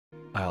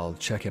I'll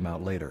check him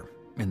out later.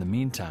 In the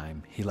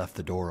meantime, he left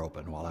the door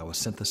open while I was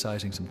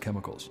synthesizing some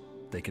chemicals.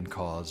 They can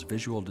cause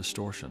visual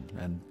distortion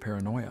and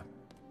paranoia.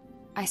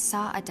 I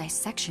saw a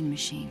dissection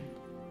machine.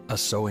 A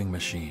sewing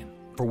machine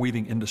for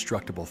weaving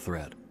indestructible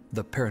thread.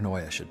 The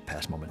paranoia should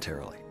pass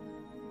momentarily.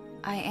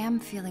 I am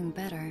feeling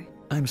better.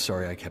 I'm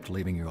sorry I kept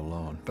leaving you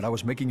alone, but I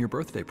was making your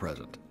birthday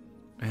present.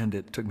 And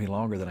it took me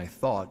longer than I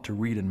thought to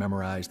read and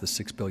memorize the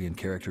 6 billion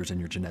characters in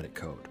your genetic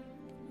code.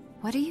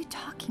 What are you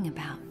talking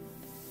about?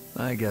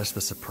 I guess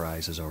the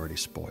surprise is already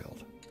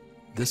spoiled.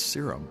 This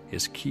serum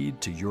is keyed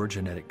to your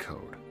genetic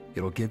code.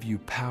 It'll give you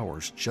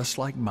powers just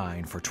like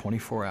mine for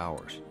 24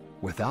 hours,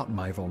 without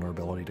my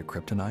vulnerability to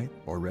kryptonite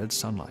or red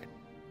sunlight.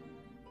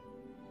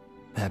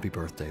 Happy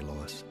birthday,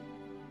 Lois.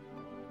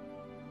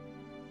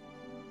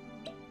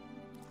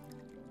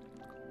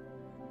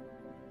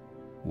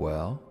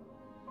 Well?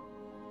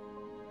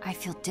 I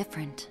feel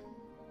different.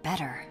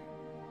 Better.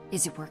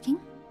 Is it working?